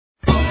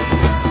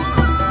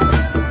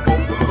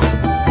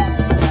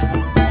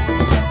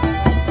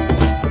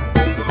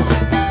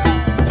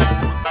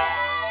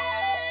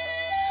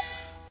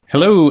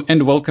Hello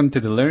and welcome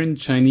to the Learn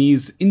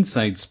Chinese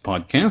Insights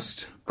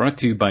podcast, brought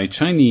to you by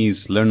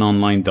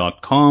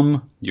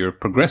ChineseLearnOnline.com, your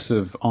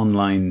progressive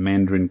online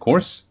Mandarin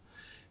course.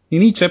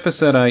 In each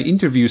episode, I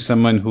interview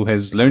someone who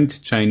has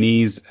learned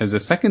Chinese as a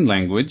second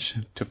language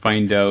to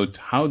find out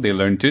how they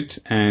learned it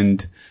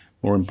and,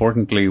 more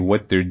importantly,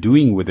 what they're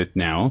doing with it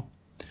now.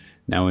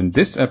 Now, in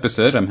this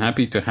episode, I'm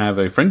happy to have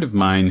a friend of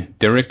mine,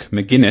 Derek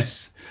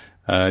McGuinness.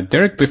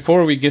 Derek,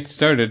 before we get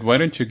started, why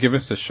don't you give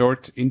us a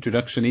short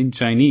introduction in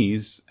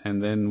Chinese,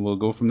 and then we'll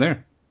go from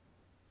there.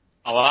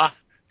 好啊，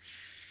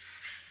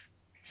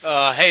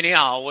嘿，你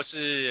好，我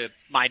是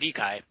麦迪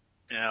凯，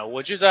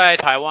我就在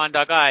台湾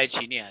大概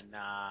7年，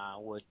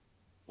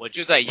我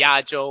就在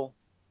亚洲，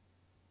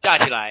加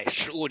起来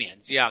15年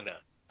这样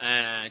的，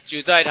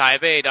就在台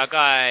北大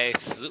概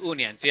15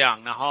年这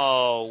样，然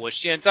后我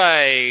现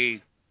在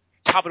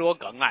差不多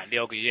刚来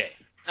6个月，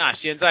那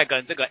现在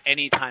跟这个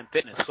Anytime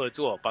Fitness 合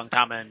作，帮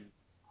他们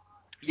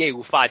业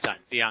务发展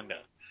这样的，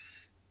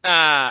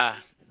那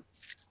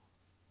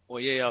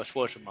我也要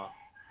说什么？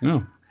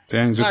 No, 这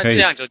样就可以。那这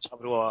样就差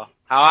不多，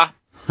好啊。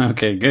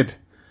Okay, good.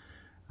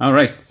 All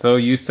right. So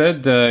you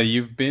said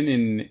you've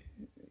been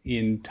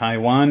in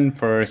Taiwan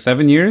for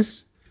 7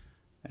 years,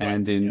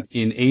 and in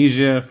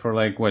Asia for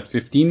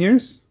 15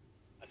 years?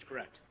 That's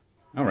correct.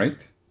 All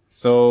right.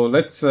 So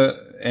let's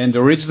and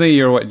originally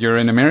you're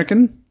an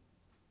American?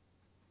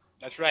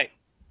 That's right.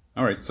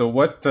 All right. So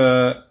what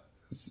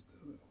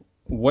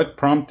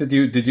prompted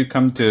you? Did you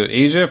come to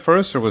Asia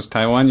first, or was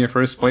Taiwan your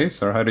first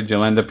place, or how did you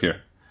land up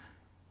here?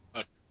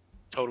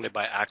 Totally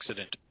by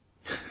accident.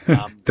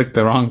 Took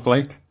the wrong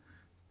flight?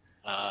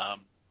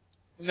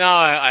 No,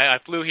 I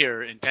flew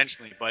here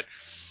intentionally, but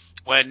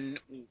when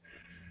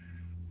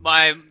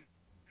my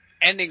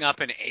ending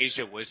up in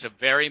Asia was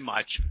very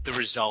much the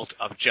result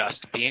of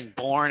just being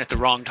born at the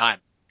wrong time.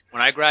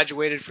 When I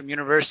graduated from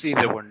university,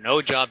 there were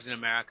no jobs in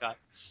America.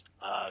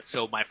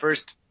 So my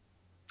first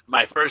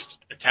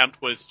attempt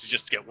was to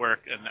just get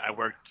work, and I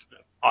worked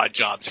odd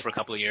jobs for a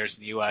couple of years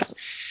in the U.S.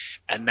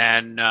 And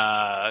then,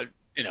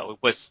 it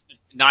was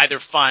neither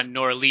fun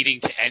nor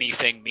leading to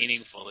anything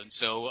meaningful. And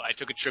so I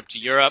took a trip to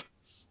Europe.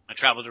 I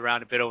traveled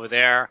around a bit over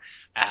there.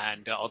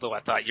 And although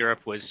I thought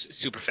Europe was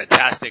super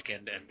fantastic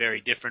and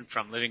very different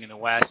from living in the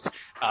West,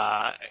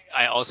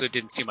 I also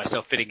didn't see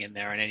myself fitting in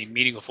there in any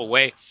meaningful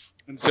way.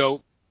 And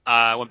so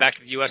I went back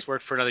to the U.S.,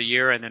 worked for another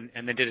year, and then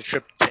did a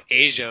trip to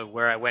Asia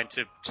where I went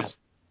to just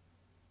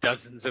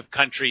dozens of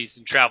countries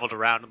and traveled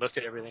around and looked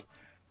at everything.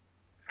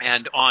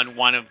 And on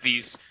one of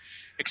these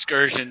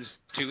excursions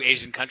to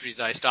Asian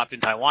countries, I stopped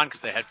in Taiwan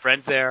because I had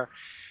friends there,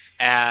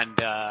 and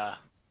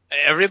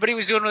everybody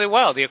was doing really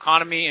well. The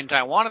economy in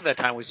Taiwan at that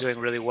time was doing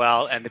really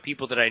well, and the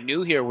people that I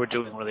knew here were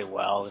doing really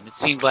well. And it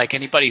seemed like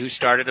anybody who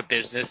started a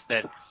business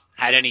that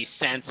had any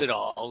sense at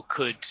all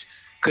could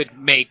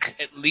make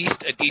at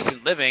least a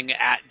decent living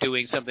at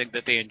doing something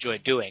that they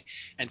enjoyed doing.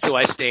 And so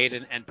I stayed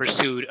and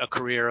pursued a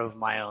career of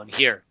my own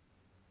here,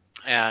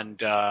 and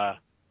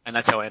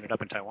that's how I ended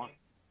up in Taiwan.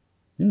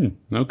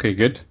 Okay,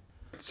 good.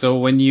 So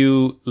when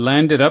you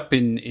landed up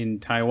in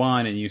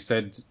Taiwan and you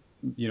said,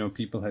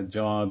 people had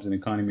jobs and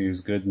economy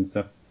was good and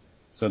stuff.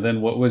 So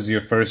then what was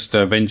your first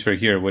venture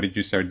here? What did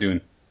you start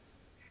doing?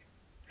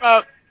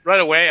 Right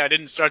away, I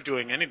didn't start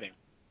doing anything.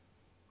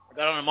 I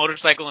got on a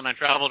motorcycle and I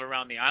traveled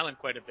around the island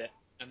quite a bit.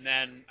 And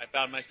then I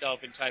found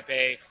myself in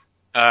Taipei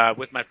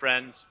with my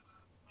friends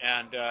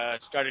and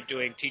started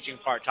doing teaching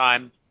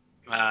part-time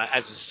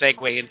as a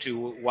segue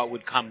into what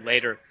would come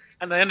later.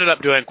 And I ended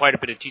up doing quite a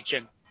bit of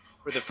teaching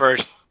for the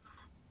first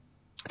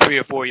 3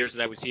 or 4 years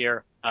that I was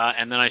here,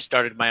 and then I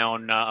started my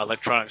own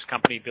electronics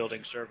company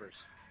building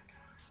servers.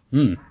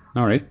 All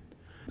right.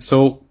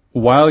 So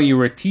while you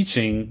were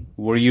teaching,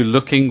 were you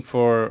looking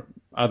for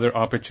other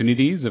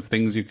opportunities of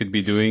things you could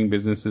be doing,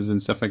 businesses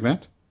and stuff like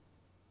that?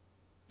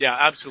 Yeah,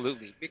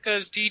 absolutely.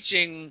 Because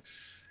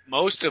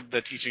most of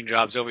the teaching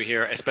jobs over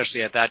here,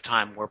 especially at that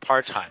time, were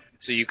part-time.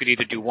 So you could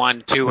either do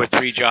 1, 2, or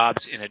 3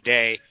 jobs in a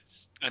day,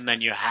 and then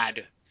you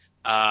had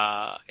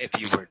if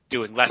you were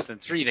doing less than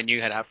 3, then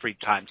you had have free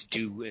time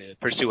to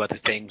pursue other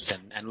things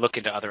and look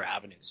into other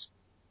avenues.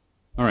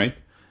 All right.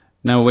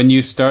 Now, when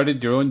you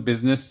started your own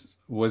business,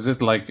 was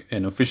it like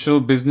an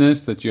official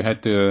business that you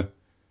had to,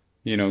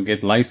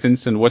 get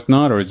licensed and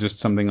whatnot, or just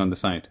something on the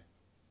side?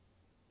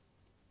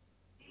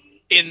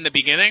 In the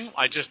beginning,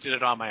 I just did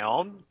it on my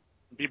own.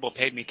 People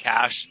paid me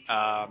cash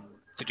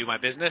to do my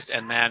business,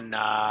 and then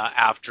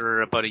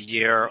after about a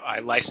year, I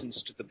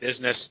licensed the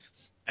business.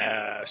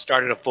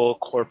 Started a full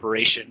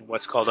corporation,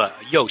 what's called a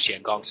有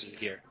限公司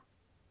here.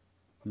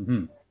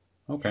 Mm-hmm.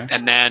 Okay.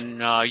 And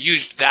then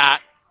used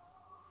that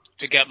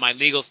to get my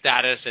legal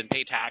status and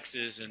pay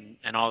taxes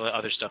and all the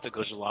other stuff that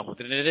goes along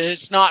with it. And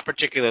it's not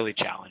particularly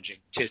challenging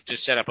to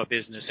set up a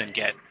business and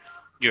get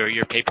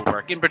your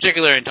paperwork. In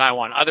particular in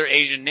Taiwan. Other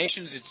Asian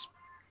nations, it's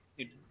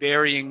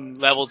varying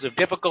levels of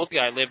difficulty.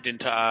 I lived in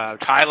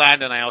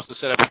Thailand, and I also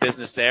set up a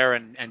business there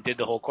and did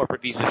the whole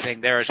corporate visa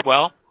thing there as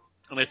well.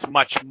 And it's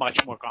much,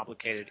 much more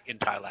complicated in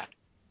Thailand.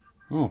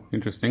 Oh,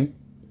 interesting.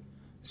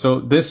 So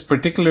this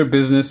particular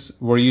business,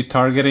 were you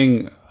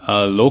targeting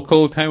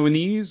local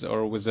Taiwanese,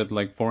 or was it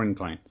like foreign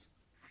clients?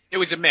 It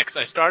was a mix.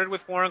 I started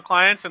with foreign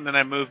clients and then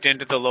I moved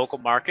into the local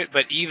market.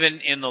 But even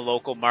in the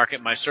local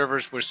market, my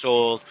servers were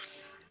sold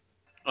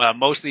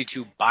mostly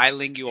to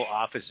bilingual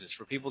offices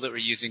for people that were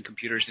using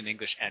computers in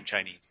English and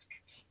Chinese.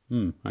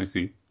 I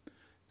see.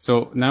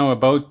 So now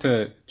about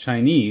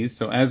Chinese.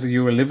 So as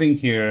you were living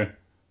here,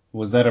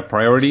 was that a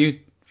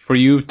priority for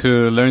you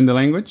to learn the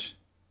language?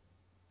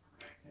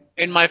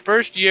 In my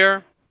first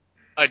year,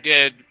 I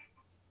did.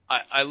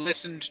 I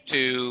listened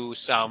to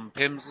some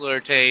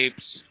Pimsleur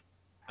tapes,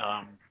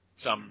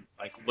 some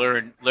like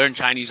learn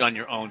Chinese on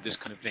your own, this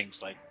kind of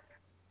things. Like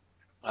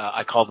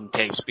I call them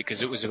tapes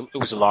because it was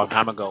a long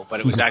time ago, but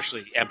it was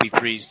actually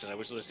MP3s that I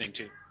was listening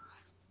to.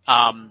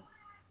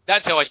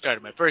 That's how I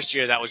started. My first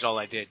year, that was all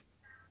I did.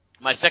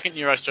 My second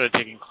year, I started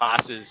taking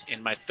classes.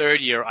 In my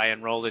third year, I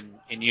enrolled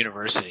in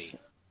university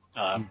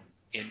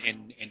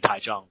in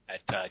Taichung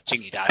at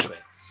Tsinghua Daxue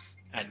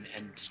and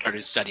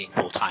started studying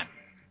full time.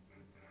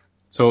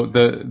 So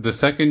the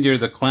second year,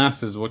 the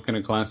classes, what kind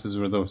of classes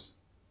were those?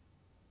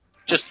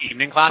 Just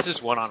evening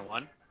classes,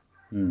 one-on-one.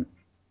 Hmm.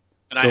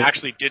 And I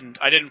actually didn't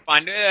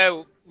find,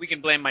 we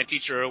can blame my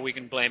teacher or we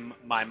can blame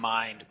my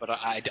mind, but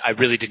I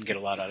really didn't get a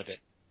lot out of it.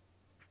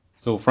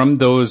 So from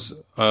those,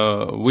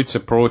 which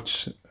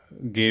approach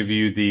gave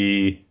you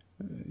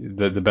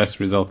the best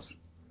results?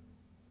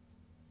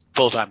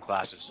 Full-time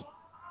classes.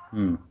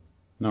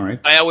 All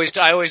right. I always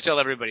tell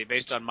everybody,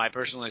 based on my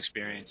personal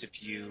experience,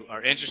 if you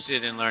are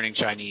interested in learning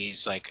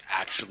Chinese, like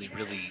actually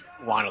really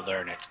want to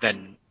learn it,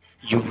 then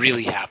you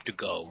really have to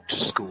go to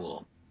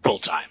school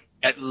full-time.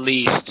 At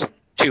least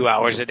 2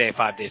 hours a day,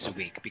 5 days a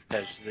week,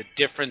 because the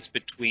difference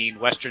between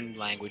Western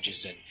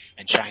languages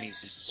and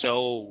Chinese is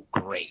so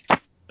great.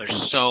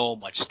 There's so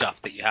much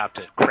stuff that you have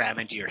to cram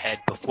into your head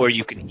before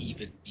you can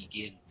even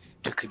begin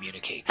to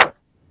communicate.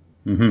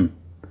 Mm-hmm.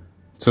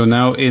 So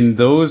now in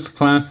those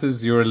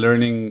classes, you're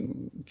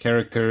learning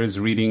characters,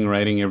 reading,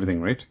 writing,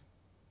 everything, right?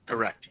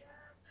 Correct.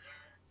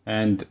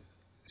 And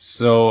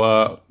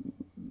so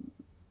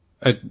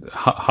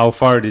how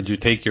far did you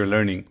take your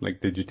learning? Like,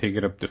 did you take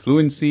it up to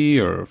fluency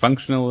or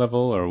functional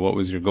level, or what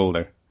was your goal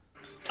there?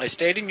 I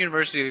stayed in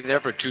university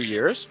there for 2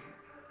 years,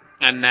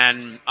 and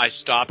then I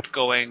stopped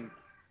going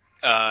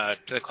to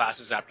the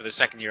classes after the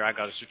second year. I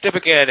got a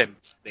certificate, and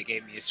they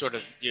gave me a sort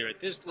of year at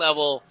this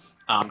level.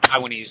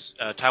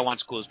 Taiwan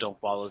schools don't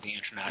follow the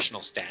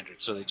international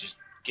standards, so they just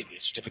give you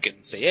a certificate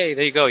and say, "Hey,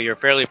 there you go. You're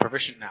fairly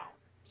proficient now."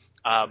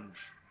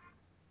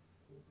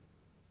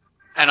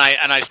 And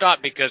I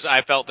stopped because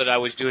I felt that I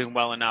was doing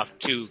well enough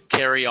to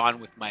carry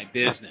on with my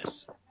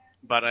business,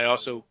 but I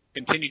also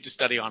continued to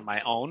study on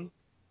my own.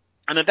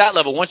 And at that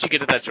level, once you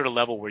get to that sort of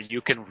level where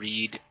you can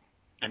read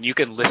and you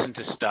can listen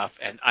to stuff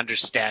and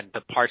understand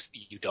the parts that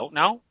you don't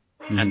know,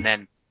 and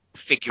then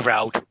figure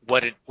out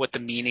what the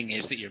meaning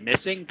is that you're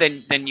missing,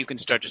 then you can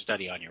start to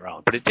study on your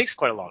own. But it takes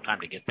quite a long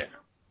time to get there.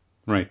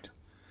 Right.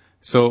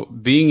 So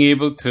being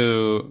able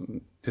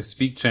to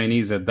speak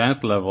Chinese at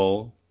that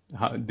level,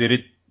 did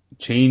it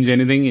change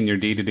anything in your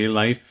day-to-day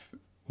life,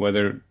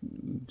 whether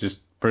just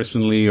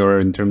personally or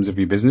in terms of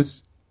your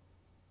business?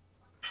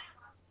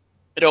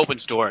 It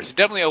opens doors. It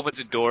definitely opens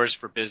the doors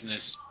for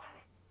business.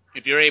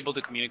 If you're able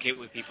to communicate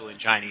with people in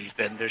Chinese,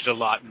 then there's a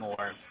lot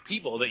more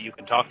people that you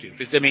can talk to.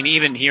 Because, I mean,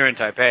 even here in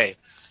Taipei,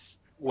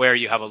 where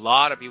you have a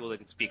lot of people that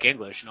can speak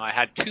English, I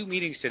had 2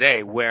 meetings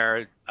today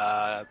where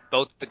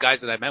both the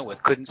guys that I met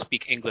with couldn't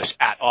speak English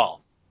at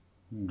all.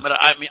 But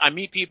I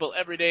meet people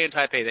every day in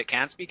Taipei that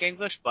can speak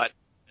English, but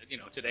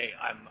today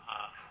I'm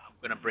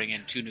going to bring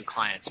in 2 new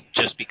clients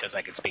just because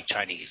I can speak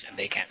Chinese and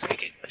they can't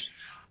speak English.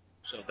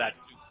 So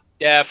that's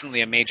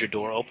definitely a major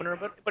door opener,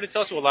 but it's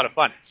also a lot of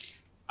fun.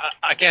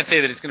 I can't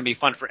say that it's going to be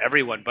fun for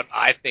everyone, but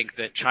I think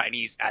that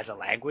Chinese as a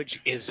language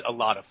is a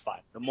lot of fun.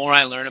 The more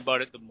I learn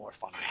about it, the more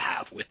fun I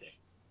have with it.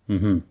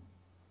 Mm-hmm.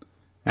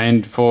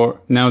 And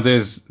for now,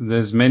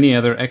 there's many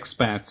other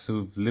expats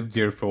who've lived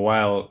here for a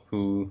while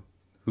who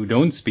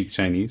don't speak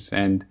Chinese,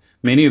 and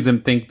many of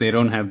them think they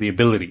don't have the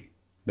ability.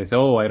 They say,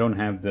 "Oh, I don't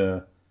have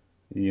the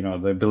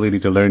ability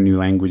to learn new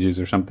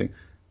languages or something."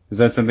 Is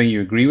that something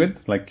you agree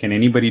with? Like, can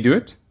anybody do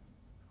it?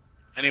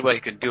 Anybody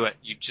can do it.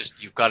 You've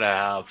got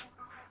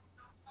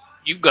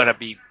to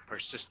be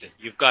persistent.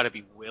 You've got to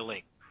be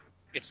willing.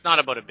 It's not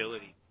about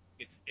ability.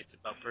 It's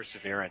about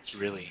perseverance,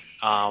 really.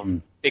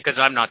 Because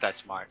I'm not that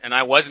smart, and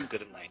I wasn't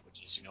good at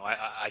languages.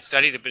 I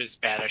studied a bit of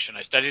Spanish and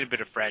I studied a bit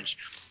of French,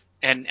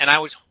 and I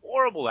was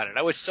horrible at it.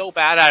 I was so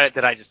bad at it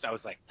that I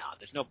was like,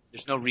 no,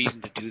 there's no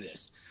reason to do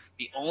this.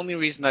 The only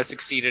reason I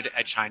succeeded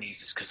at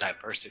Chinese is because I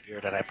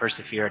persevered,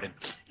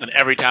 and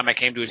every time I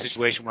came to a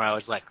situation where I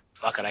was like,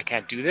 fuck it, I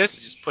can't do this,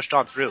 I just pushed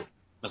on through. I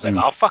was like,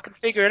 I'll fucking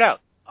figure it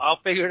out. I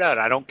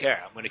don't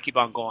care. I'm going to keep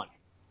on going.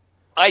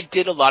 I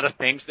did a lot of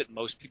things that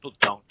most people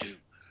don't do.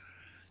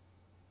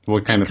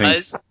 What kind of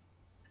things?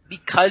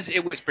 Because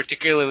it was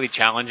particularly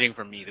challenging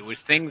for me. There was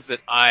things that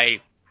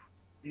I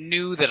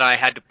knew that I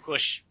had to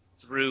push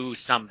through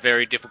some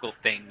very difficult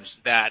things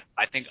that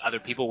I think other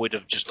people would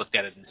have just looked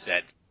at it and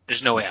said,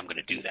 there's no way I'm going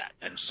to do that.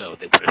 And so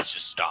they would have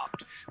just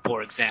stopped.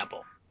 For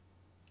example,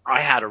 I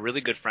had a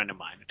really good friend of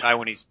mine, a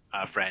Taiwanese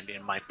friend,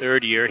 in my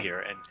third year here,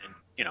 and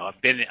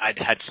I'd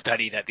had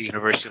studied at the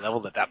university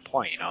level at that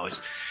point.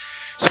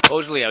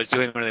 Supposedly I was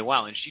doing really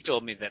well, and she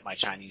told me that my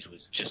Chinese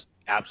was just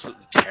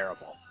absolutely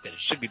terrible, that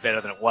it should be better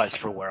than it was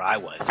for where I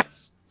was.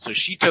 So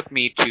she took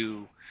me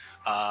to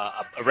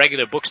a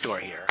regular bookstore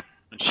here,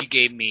 and she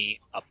gave me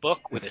a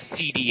book with a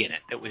CD in it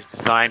that was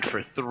designed for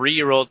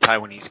 3-year-old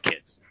Taiwanese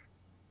kids.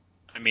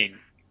 I mean,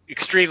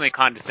 extremely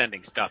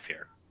condescending stuff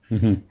here.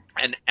 Mm-hmm.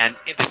 And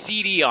the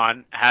CD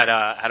on had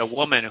a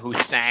woman who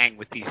sang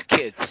with these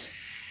kids,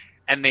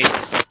 and they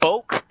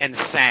spoke and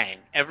sang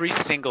every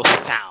single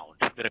sound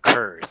that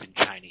occurs in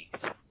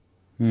Chinese.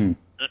 Mm.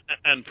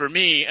 And for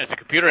me, as a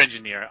computer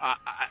engineer,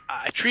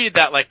 I treated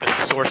that like the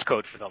source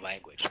code for the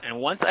language. And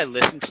once I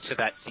listened to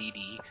that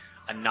CD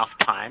enough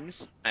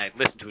times, I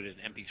listened to it in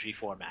MP3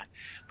 format,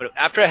 but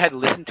after I had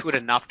listened to it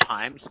enough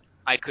times,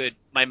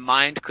 my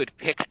mind could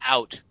pick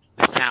out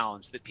the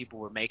sounds that people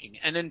were making.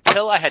 And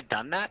until I had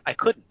done that, I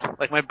couldn't.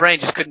 Like, my brain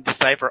just couldn't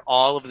decipher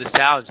all of the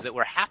sounds that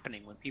were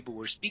happening when people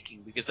were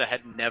speaking, because I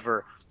had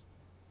never,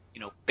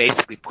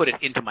 basically put it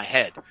into my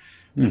head.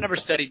 I never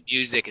studied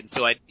music, and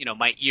so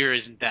my ear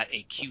isn't that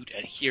acute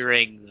at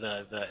hearing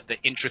the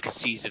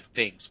intricacies of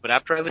things. But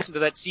after I listened to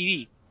that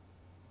CD,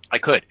 I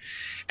could.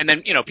 And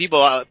then,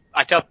 people,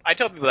 I tell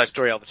people that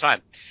story all the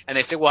time, and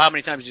they say, well, how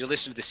many times did you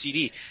listen to the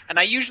CD? And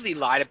I usually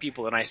lie to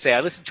people, and I say,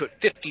 I listened to it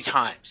 50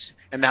 times,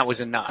 and that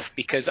was enough,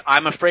 because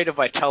I'm afraid if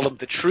I tell them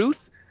the truth,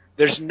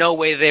 there's no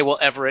way they will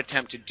ever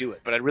attempt to do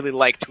it. But I'd really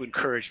like to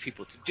encourage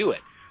people to do it.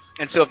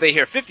 And so if they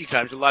hear 50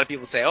 times, a lot of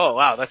people say, oh,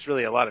 wow, that's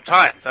really a lot of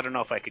times. I don't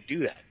know if I could do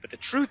that. But the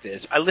truth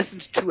is, I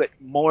listened to it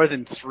more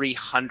than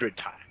 300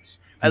 times.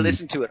 I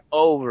listened to it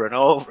over and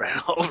over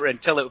and over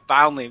until it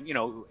finally,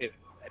 it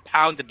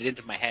pounded it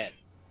into my head.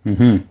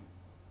 Mm-hmm.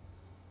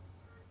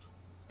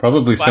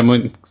 Probably But,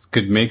 someone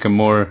could make a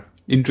more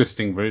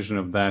interesting version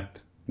of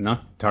that,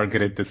 not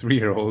targeted to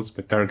 3-year-olds,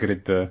 but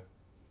targeted to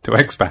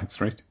expats,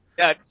 right?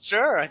 yeah,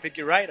 sure. I think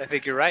you're right.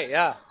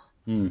 Yeah.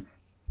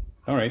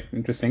 All right,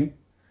 interesting.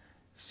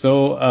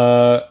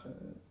 So,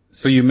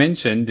 so you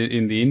mentioned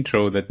in the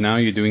intro that now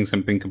you're doing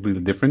something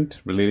completely different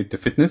related to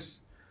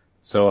fitness.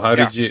 So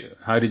Yeah.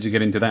 how did you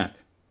get into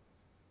that?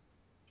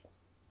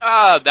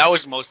 That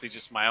was mostly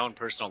just my own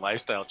personal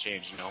lifestyle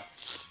change,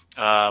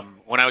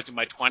 when I was in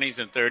my 20s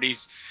and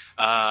 30s,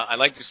 I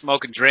liked to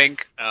smoke and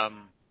drink.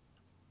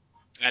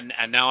 And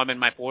now I'm in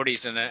my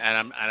 40s, and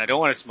I don't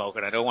want to smoke,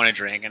 and I don't want to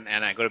drink, and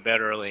I go to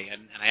bed early,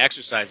 and I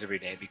exercise every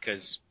day,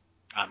 because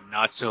I'm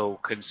not so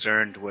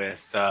concerned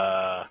with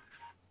partying.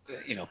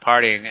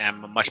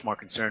 I'm much more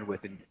concerned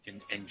with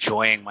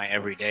enjoying my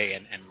everyday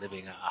and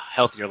living a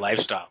healthier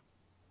lifestyle,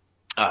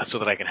 so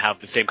that I can have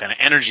the same kind of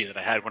energy that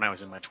I had when I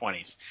was in my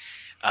 20s.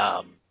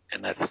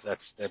 And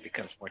that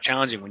becomes more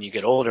challenging when you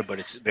get older, but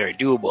it's very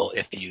doable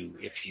if you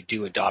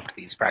do adopt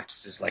these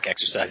practices like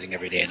exercising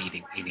every day and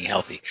eating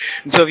healthy.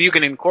 And so if you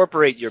can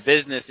incorporate your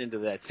business into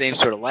that same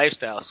sort of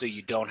lifestyle, so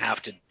you don't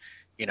have to,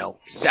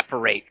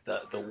 separate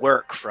the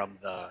work from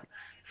the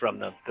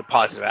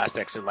positive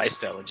aspects of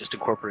lifestyle, and just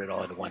incorporate it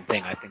all into one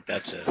thing, I think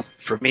that's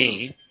for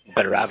me, a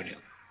better avenue.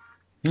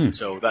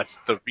 So that's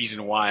the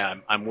reason why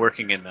I'm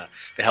working in the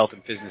health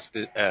and fitness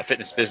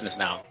business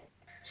now.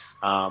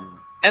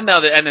 And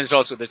there's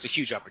a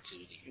huge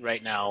opportunity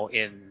right now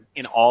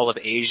in all of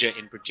Asia,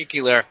 in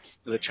particular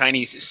the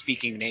Chinese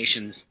speaking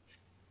nations.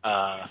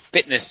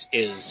 Fitness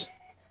is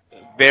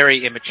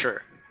very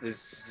immature.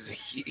 There's a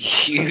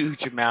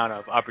huge amount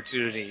of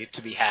opportunity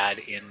to be had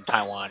in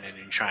Taiwan and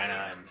in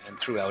China and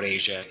throughout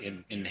Asia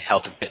in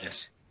health and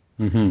fitness.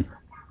 Mm-hmm.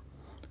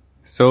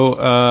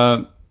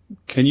 So,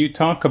 can you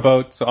talk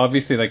about, so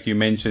obviously, like you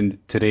mentioned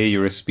today, you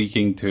were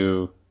speaking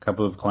to a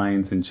couple of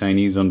clients in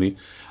Chinese only.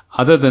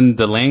 Other than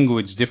the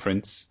language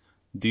difference,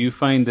 do you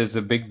find there's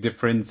a big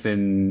difference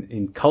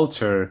in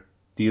culture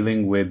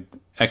dealing with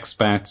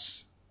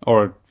expats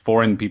or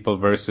foreign people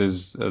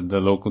versus the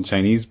local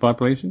Chinese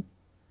population?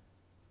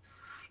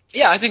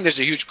 Yeah, I think there's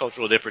a huge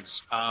cultural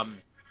difference.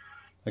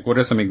 Like, what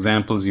are some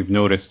examples you've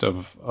noticed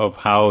of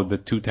how the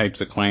two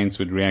types of clients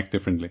would react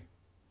differently?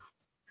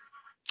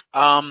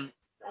 Um,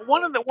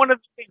 one of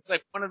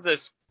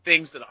the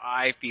things that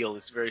I feel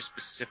is very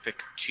specific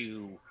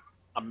to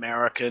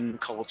American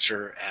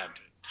culture and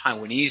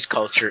Taiwanese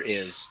culture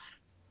is,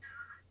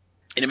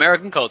 in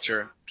American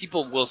culture,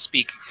 people will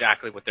speak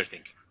exactly what they're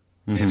thinking.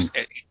 Mm-hmm. In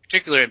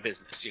particular in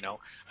business,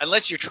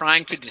 unless you're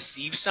trying to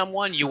deceive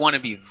someone, you want to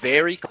be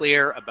very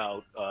clear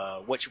about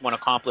what you want to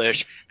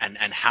accomplish and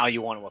how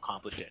you want to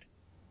accomplish it.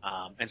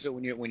 And so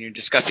when you're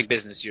discussing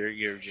business,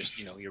 you're just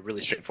you're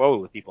really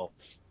straightforward with people.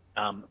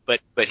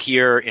 But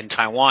here in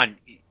Taiwan,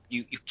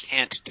 you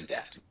can't do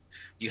that.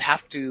 You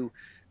have to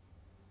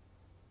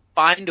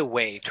find a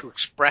way to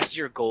express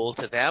your goal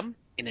to them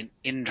in an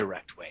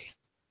indirect way.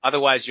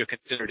 Otherwise, you're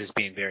considered as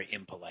being very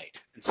impolite.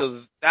 And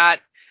so that,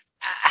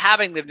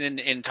 having lived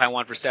in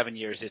Taiwan for 7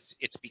 years, it's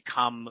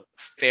become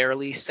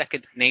fairly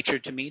second nature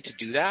to me to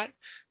do that.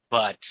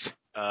 But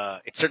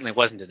it certainly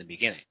wasn't in the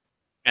beginning.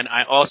 And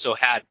I also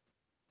had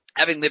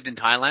having lived in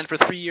Thailand for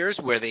 3 years,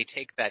 where they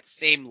take that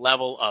same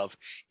level of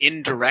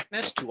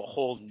indirectness to a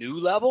whole new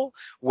level,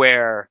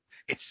 where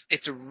it's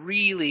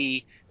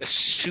a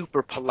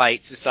super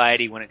polite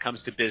society when it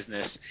comes to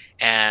business,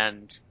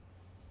 and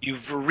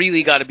you've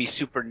really got to be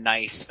super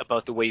nice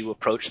about the way you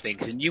approach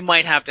things. And you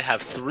might have to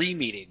have 3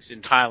 meetings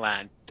in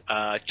Thailand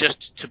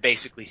just to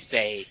basically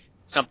say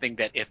something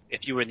that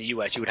if you were in the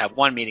U.S., you would have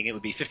 1 meeting. It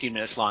would be 15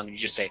 minutes long, and you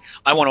just say,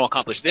 I want to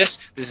accomplish this.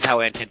 This is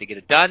how I intend to get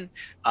it done.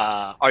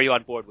 Are you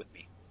on board with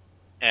me?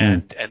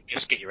 And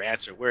just get your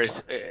answer.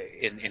 Whereas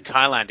in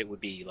Thailand, it would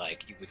be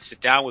like you would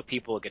sit down with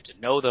people, get to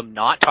know them,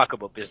 not talk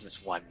about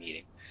business 1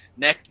 meeting.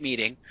 Next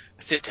meeting,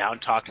 sit down,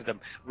 talk to them,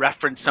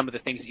 reference some of the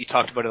things that you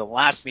talked about in the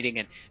last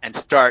meeting, and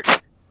start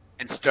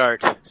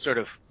sort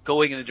of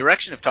going in the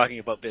direction of talking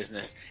about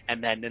business.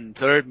 And then in the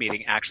 3rd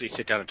meeting, actually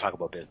sit down and talk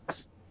about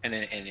business. And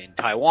in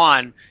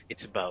Taiwan,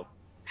 it's about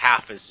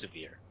half as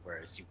severe.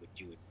 Whereas you would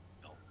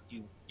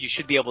you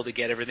should be able to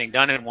get everything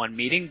done in 1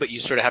 meeting, but you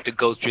sort of have to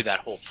go through that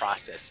whole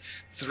process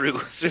through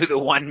the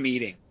 1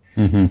 meeting.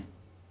 Mm-hmm.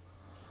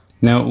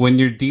 Now, when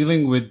you're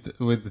dealing with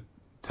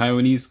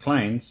Taiwanese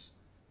clients,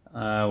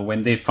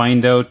 when they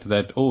find out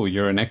that, oh,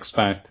 you're an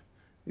expat,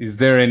 is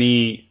there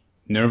any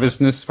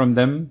nervousness from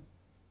them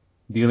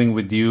dealing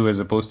with you as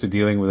opposed to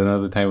dealing with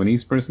another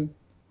Taiwanese person?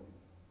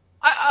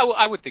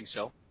 I would think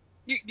so.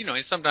 You know,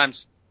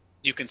 sometimes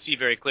you can see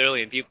very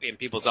clearly in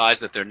people's eyes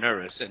that they're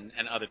nervous, and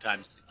other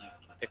times you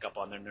pick up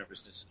on their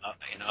nervousness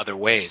in other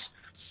ways.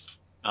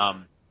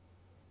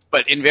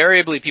 But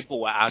invariably, people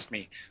will ask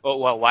me, "Oh,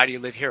 well, why do you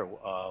live here?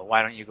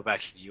 Why don't you go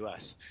back to the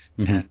U.S.?"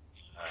 Mm-hmm. And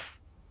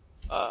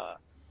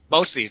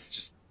mostly it's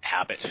just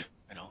habit.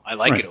 You know, I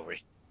like it over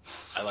here.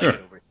 I like it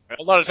over here.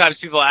 A lot of times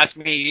people ask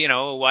me, you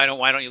know, why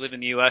don't you live in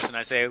the U.S.? And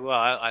I say, well,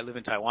 I live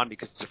in Taiwan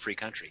because it's a free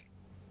country,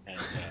 and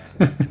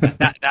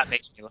that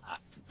makes me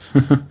laugh.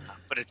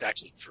 But it's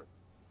actually true.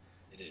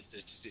 It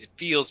is. It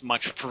feels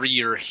much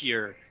freer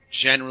here,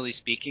 generally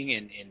speaking,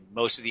 in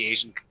most of the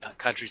Asian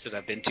countries that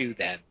I've been to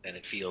than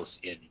it feels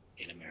in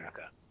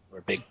America,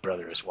 where Big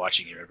Brother is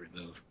watching your every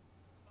move.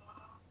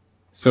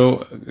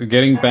 So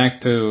getting back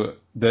to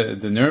the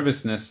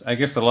nervousness, I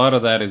guess a lot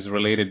of that is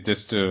related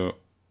just to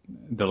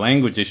the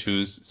language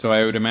issues. So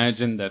I would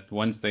imagine that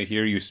once they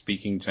hear you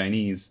speaking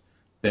Chinese,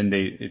 then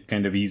it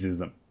kind of eases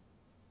them.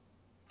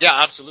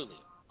 Yeah, absolutely.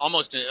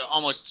 Almost,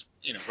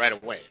 you know, right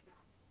away.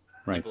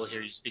 Right. People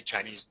hear you speak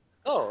Chinese.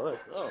 Oh,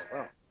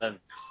 then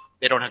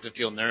they don't have to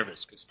feel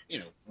nervous because, you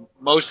know,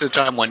 most of the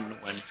time when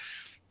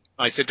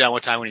I sit down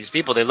with Taiwanese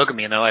people, they look at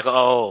me and they're like,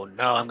 "Oh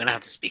no, I'm gonna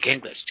have to speak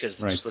English," because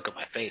they just look at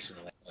my face and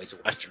they're like, "Oh, he's a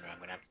Westerner. I'm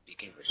gonna have to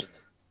speak English." And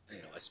then,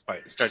 you know, I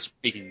start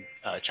speaking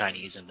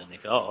Chinese, and then they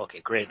go, "Oh, okay,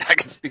 great, I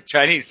can speak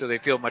Chinese," so they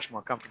feel much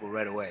more comfortable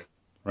right away.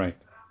 Right.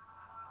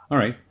 All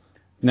right.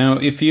 Now,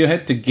 if you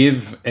had to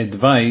give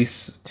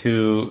advice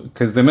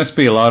because there must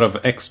be a lot of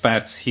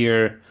expats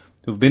here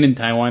who've been in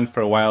Taiwan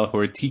for a while who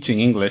are teaching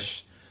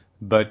English,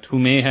 but who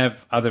may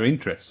have other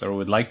interests or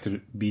would like to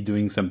be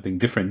doing something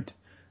different.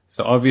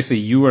 So obviously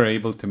you were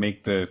able to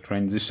make the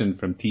transition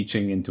from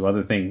teaching into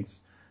other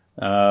things.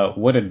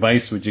 What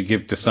advice would you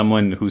give to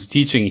someone who's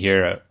teaching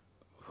here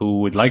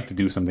who would like to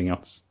do something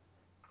else?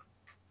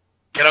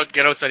 Get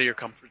outside of your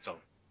comfort zone.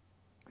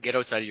 Get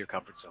outside of your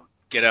comfort zone.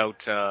 Get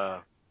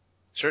out.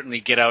 Certainly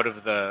get out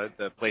of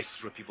the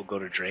places where people go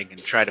to drink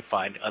and try to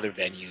find other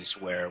venues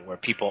where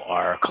people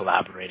are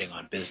collaborating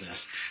on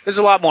business. There's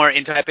a lot more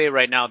in Taipei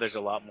right now. There's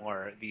a lot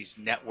more these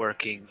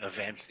networking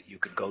events that you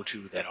could go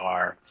to that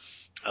are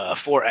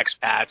for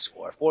expats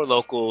or for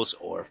locals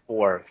or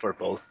for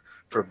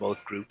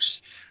both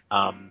groups.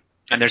 And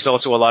there's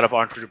also a lot of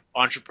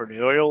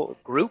entrepreneurial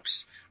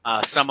groups.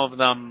 Some of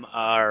them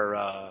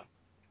are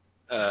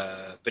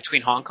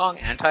between Hong Kong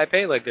and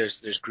Taipei. Like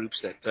there's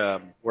groups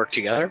that work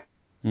together.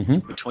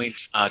 Mm-hmm. Between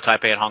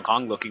Taipei and Hong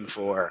Kong, looking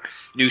for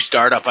new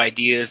startup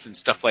ideas and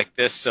stuff like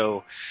this.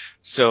 So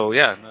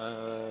yeah,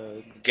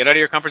 get out of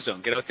your comfort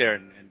zone. Get out there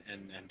and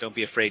don't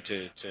be afraid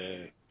to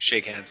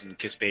shake hands and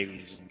kiss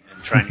babies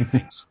and try new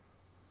things.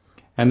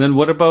 And then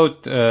what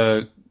about,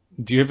 do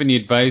you have any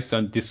advice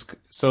on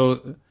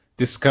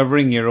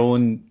discovering your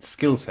own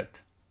skill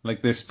set?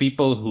 Like there's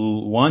people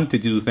who want to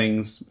do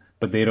things,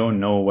 but they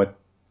don't know what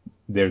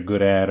they're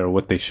good at or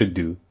what they should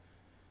do.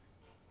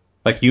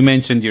 Like you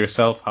mentioned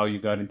yourself how you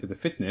got into the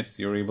fitness,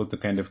 you're able to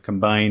kind of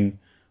combine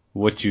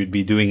what you'd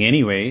be doing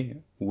anyway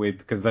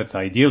because that's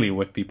ideally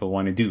what people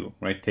want to do,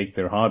 right? Take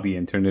their hobby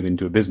and turn it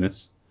into a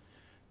business.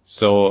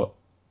 So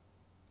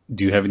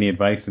do you have any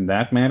advice in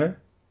that matter?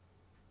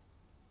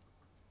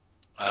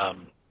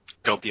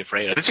 Don't be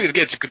afraid. It's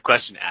a good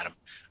question, Adam.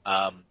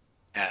 And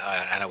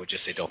I would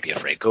just say don't be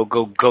afraid.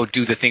 Go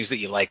do the things that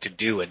you like to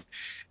do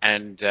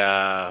and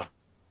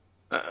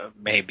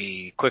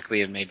maybe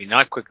quickly and maybe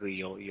not quickly,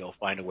 you'll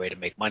find a way to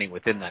make money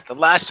within that. The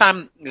last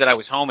time that I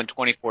was home in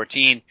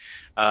 2014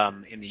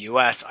 in the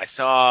U.S., I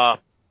saw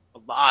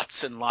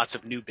lots and lots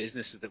of new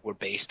businesses that were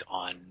based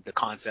on the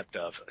concept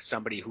of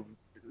somebody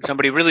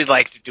really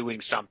liked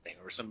doing something,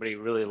 or somebody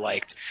really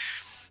liked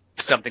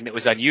something that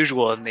was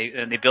unusual, and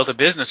they built a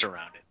business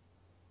around it.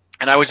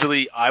 And I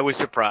was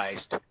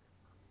surprised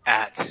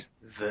at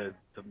the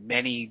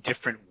many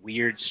different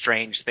weird,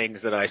 strange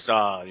things that I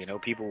saw.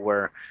 People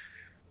were,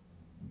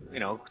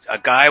 a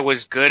guy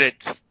was good at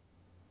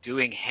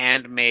doing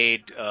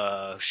handmade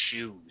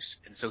shoes,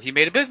 and so he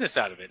made a business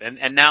out of it.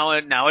 And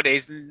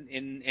nowadays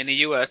in the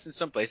U.S. in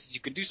some places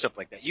you can do stuff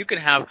like that. You can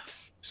have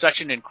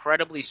such an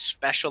incredibly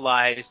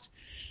specialized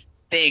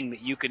thing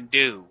that you can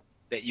do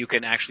that you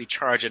can actually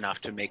charge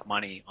enough to make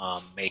money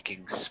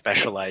making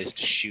specialized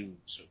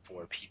shoes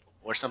for people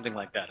or something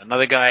like that.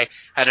 Another guy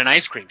had an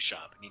ice cream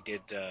shop, and he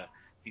did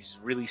these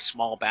really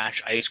small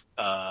batch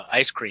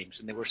ice creams,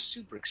 and they were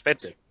super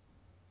expensive.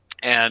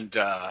 And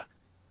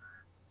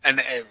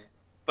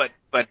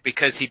but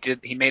because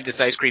he made this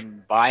ice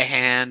cream by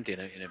hand in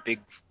a big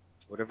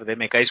whatever they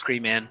make ice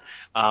cream in,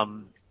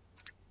 it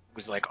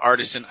was like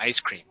artisan ice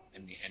cream,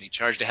 and he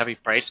charged a heavy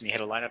price, and he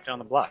had a line up down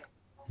the block.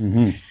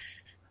 Mm-hmm.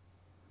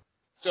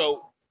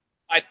 So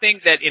I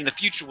think that in the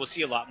future we'll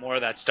see a lot more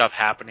of that stuff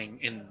happening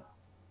in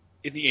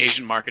the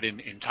Asian market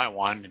in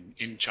Taiwan and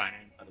in China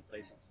and other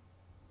places.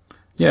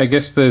 Yeah, I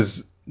guess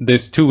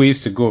there's two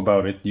ways to go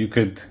about it. You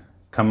could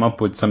come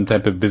up with some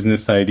type of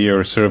business idea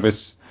or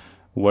service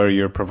where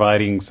you're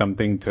providing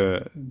something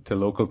to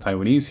local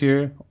Taiwanese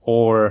here,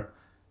 or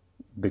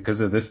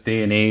because of this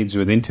day and age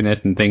with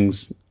internet and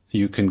things,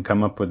 you can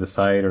come up with a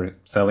site or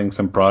selling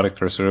some product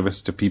or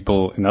service to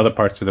people in other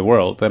parts of the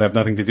world that have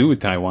nothing to do with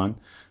Taiwan,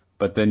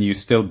 but then you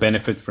still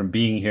benefit from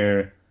being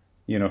here,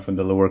 from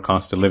the lower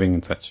cost of living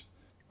and such.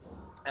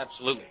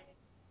 Absolutely.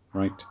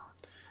 Right.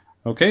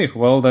 Okay,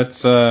 well,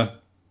 that's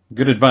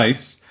good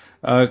advice.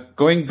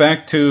 Going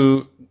back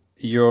to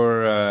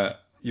your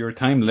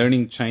time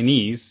learning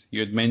Chinese,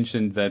 you had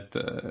mentioned that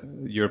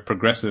you're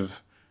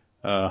progressive,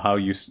 how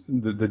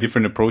the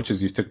different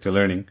approaches you took to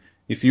learning.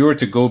 If you were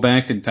to go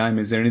back in time,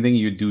 is there anything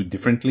you'd do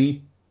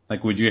differently?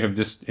 Like, would you have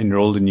just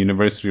enrolled in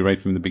university right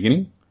from the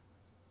beginning?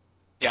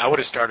 Yeah, I would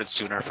have started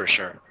sooner for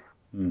sure.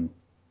 Hmm.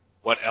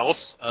 What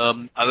else?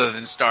 Other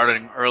than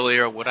starting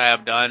earlier, would I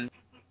have done?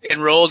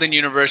 Enrolled in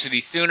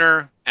university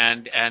sooner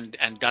and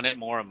done it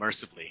more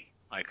immersively.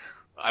 Like,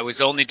 I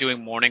was only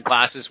doing morning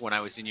classes when I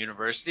was in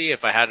university.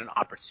 If I had an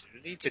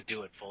opportunity to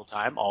do it full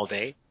time all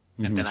day,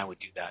 and then I would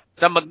do that.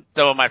 Some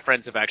of my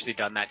friends have actually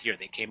done that here.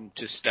 They came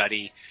to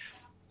study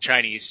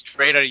Chinese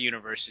straight out of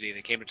university.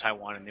 They came to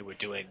Taiwan and they were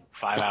doing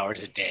 5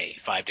 hours a day,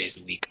 5 days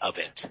a week of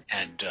it.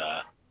 And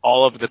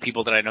all of the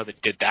people that I know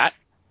that did that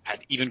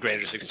had even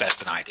greater success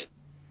than I did.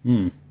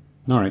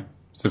 All right.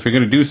 So if you're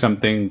going to do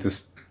something,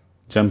 just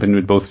jump in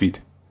with both feet.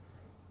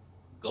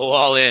 Go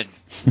all in.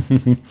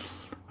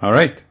 All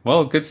right.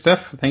 Well, good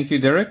stuff. Thank you,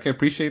 Derek. I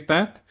appreciate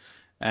that.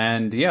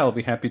 And yeah, I'll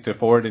be happy to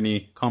forward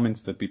any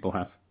comments that people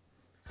have.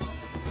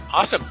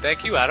 Awesome.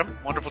 Thank you, Adam.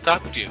 Wonderful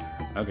talking to you.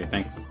 Okay,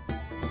 thanks.